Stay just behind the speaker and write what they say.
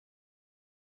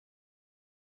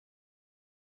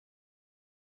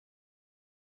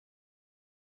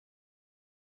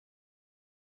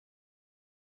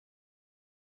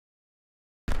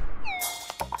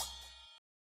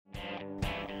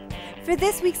For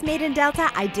this week's Made in Delta,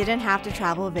 I didn't have to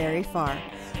travel very far.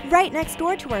 Right next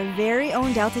door to our very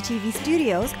own Delta TV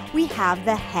studios, we have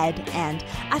the Head End,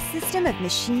 a system of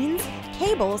machines,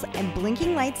 cables, and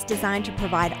blinking lights designed to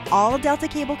provide all Delta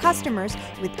Cable customers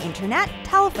with internet,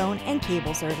 telephone, and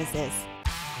cable services.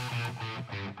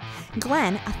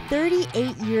 Glenn, a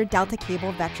 38-year Delta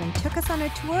Cable veteran, took us on a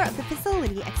tour of the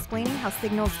facility explaining how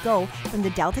signals go from the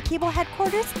Delta Cable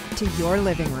headquarters to your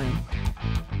living room.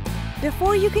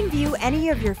 Before you can view any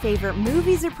of your favorite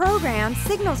movies or programs,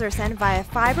 signals are sent via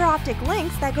fiber optic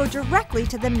links that go directly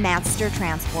to the master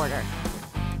transporter.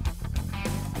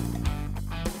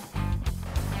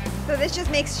 So this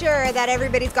just makes sure that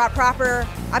everybody's got proper,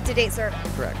 up-to-date service.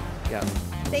 Correct, yeah.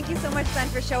 Thank you so much, Glenn,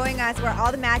 for showing us where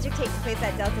all the magic takes place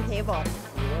at Delta Cable.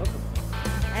 You're welcome.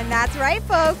 And that's right,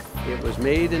 folks. It was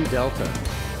made in Delta.